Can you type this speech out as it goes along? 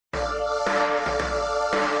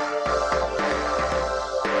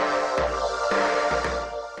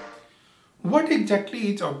What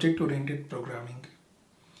exactly is object-oriented programming?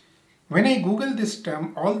 When I Google this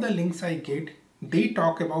term, all the links I get, they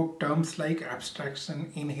talk about terms like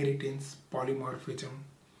abstraction, inheritance, polymorphism.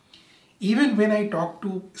 Even when I talk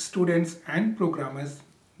to students and programmers,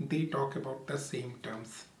 they talk about the same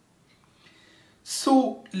terms.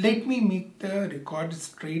 So let me make the record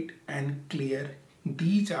straight and clear.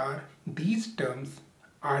 These terms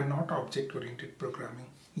are not object-oriented programming.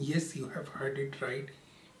 Yes, you have heard it right.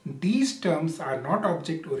 These terms are not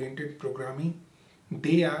object-oriented programming.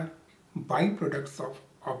 They are byproducts of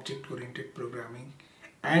object-oriented programming.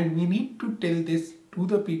 And we need to tell this to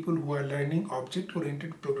the people who are learning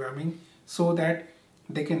object-oriented programming so that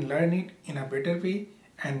they can learn it in a better way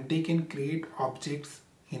and they can create objects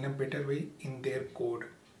in a better way in their code.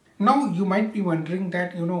 Now you might be wondering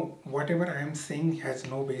that whatever I am saying has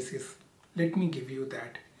no basis. Let me give you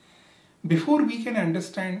that. Before we can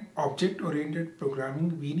understand object-oriented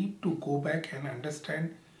programming, we need to go back and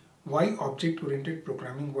understand why object-oriented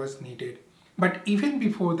programming was needed. But even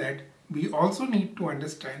before that, we also need to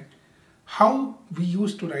understand how we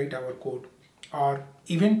used to write our code, or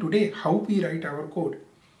even today how we write our code.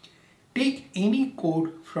 Take any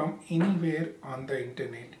code from anywhere on the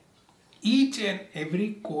internet. Each and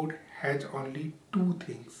every code has only two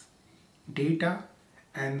things: data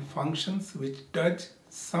and functions which does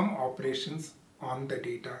some operations on the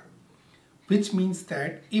data. Which means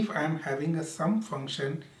that if I am having a sum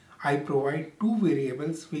function, I provide two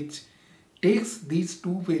variables which takes these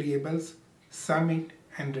two variables, sum it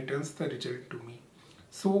and returns the result to me.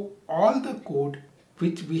 So all the code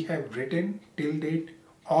which we have written till date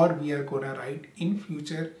or we are gonna write in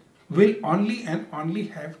future will only and only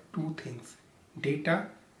have two things: data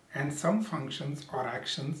and some functions or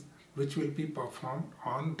actions which will be performed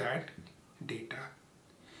on that data.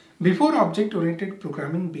 Before object-oriented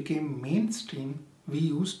programming became mainstream, we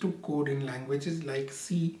used to code in languages like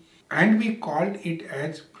C and we called it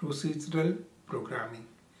as procedural programming,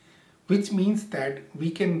 which means that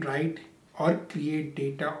we can write or create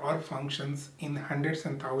data or functions in hundreds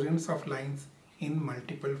and thousands of lines in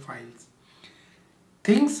multiple files.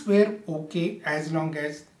 Things were okay as long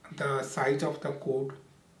as the size of the code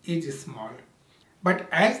is small. But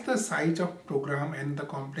as the size of program and the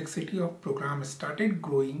complexity of program started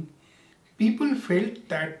growing, people felt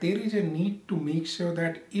that there is a need to make sure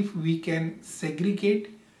that if we can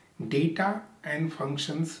segregate data and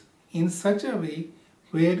functions in such a way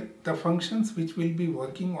where the functions which will be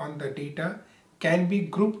working on the data can be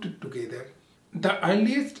grouped together. The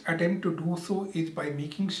earliest attempt to do so is by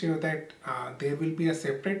making sure that there will be a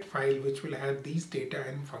separate file which will have these data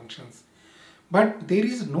and functions. But there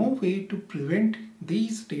is no way to prevent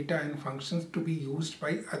these data and functions to be used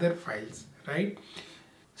by other files, right?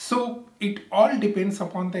 So it all depends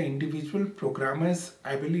upon the individual programmer's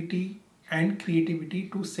ability and creativity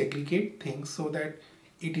to segregate things so that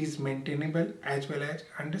it is maintainable as well as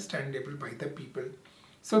understandable by the people.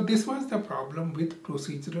 So this was the problem with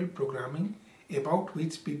procedural programming, about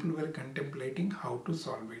which people were contemplating how to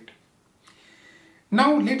solve it.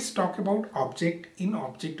 Now let's talk about object in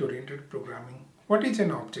object-oriented programming. What is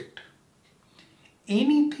an object?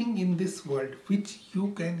 Anything in this world which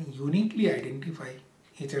you can uniquely identify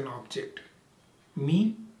is an object.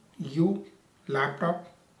 Me, you, laptop,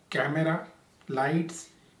 camera, lights,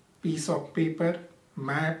 piece of paper,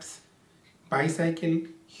 maps, bicycle,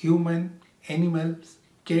 human, animals,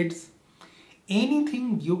 kids.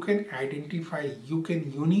 Anything you can identify, you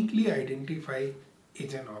can uniquely identify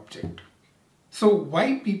is an object. So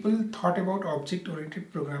why people thought about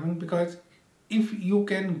object-oriented programming? Because if you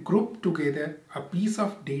can group together a piece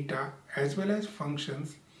of data as well as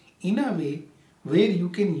functions in a way where you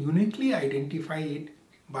can uniquely identify it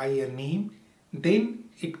by a name, then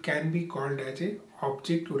it can be called as a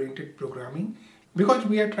object-oriented programming, because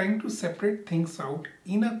we are trying to separate things out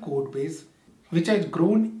in a code base which has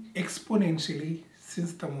grown exponentially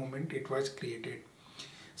since the moment it was created.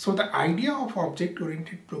 So the idea of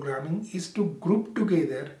object-oriented programming is to group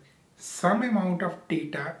together some amount of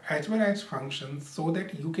data as well as functions so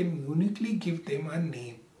that you can uniquely give them a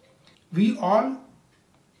name. We all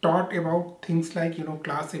taught about things like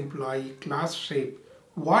class employee, class shape.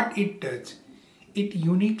 What it does, it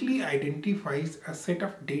uniquely identifies a set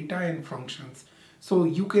of data and functions. So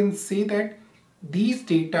you can say that these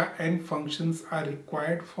data and functions are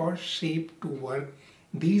required for shape to work.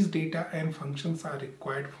 These data and functions are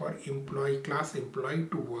required for employee, class employee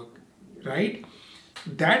to work, right?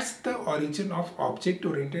 That's the origin of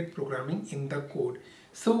object-oriented programming in the code.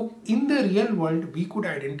 So in the real world, we could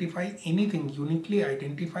identify anything, uniquely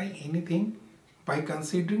identify anything by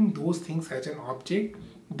considering those things as an object.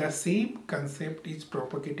 the same concept is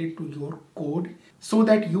propagated to your code so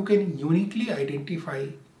that you can uniquely identify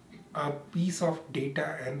a piece of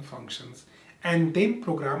data and functions. And then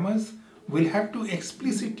programmers will have to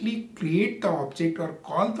explicitly create the object or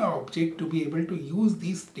call the object to be able to use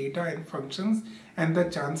these data and functions, and the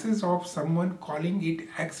chances of someone calling it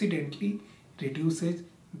accidentally reduces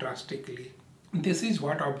drastically. This is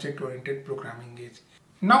what object-oriented programming is.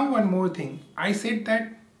 Now one more thing, I said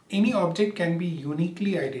that any object can be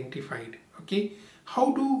uniquely identified. Okay,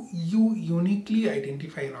 how do you uniquely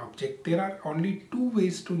identify an object? There are only two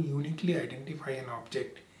ways to uniquely identify an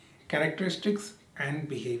object: characteristics and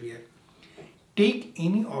behavior. Take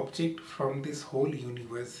any object from this whole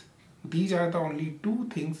universe. These are the only two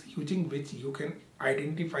things using which you can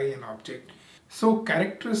identify an object. So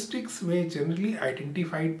characteristics were generally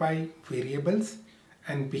identified by variables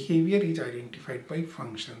and behavior is identified by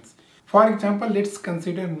functions. For example, let's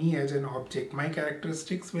consider me as an object. My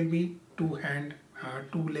characteristics will be two hands,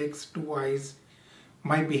 two legs, two eyes.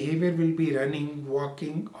 My behavior will be running,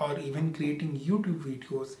 walking, or even creating YouTube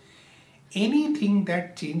videos. Anything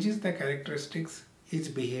that changes the characteristics is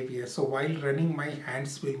behavior. So while running, my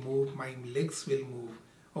hands will move, my legs will move.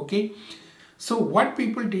 Okay. So what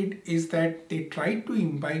people did is that they tried to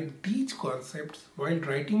imbibe these concepts while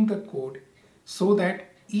writing the code so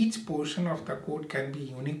that each portion of the code can be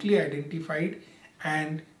uniquely identified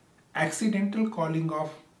and accidental calling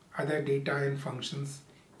of other data and functions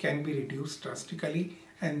can be reduced drastically.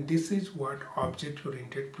 And this is what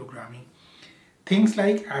object-oriented programming. Things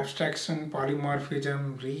like abstraction,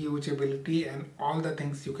 polymorphism, reusability, and all the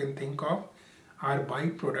things you can think of are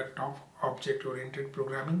byproduct of object-oriented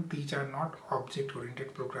programming. These are not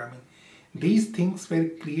object-oriented programming. These things were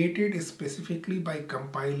created specifically by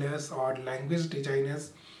compilers or language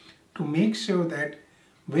designers to make sure that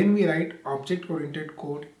when we write object-oriented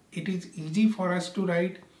code, it is easy for us to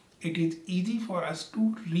write, it is easy for us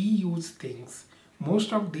to reuse things.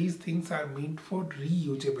 Most of these things are meant for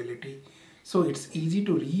reusability. So it's easy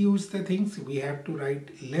to reuse the things. We have to write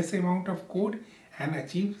less amount of code and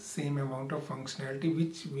achieve same amount of functionality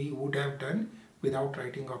which we would have done without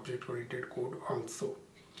writing object-oriented code also.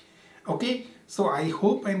 Okay, so I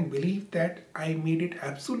hope and believe that I made it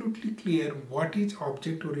absolutely clear what is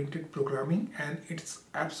object-oriented programming, and it's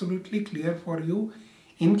absolutely clear for you.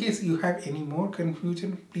 In case you have any more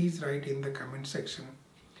confusion, please write in the comment section.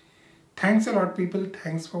 Thanks a lot, people.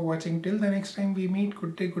 Thanks for watching. Till the next time we meet,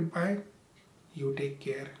 good day, goodbye. You take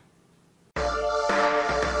care.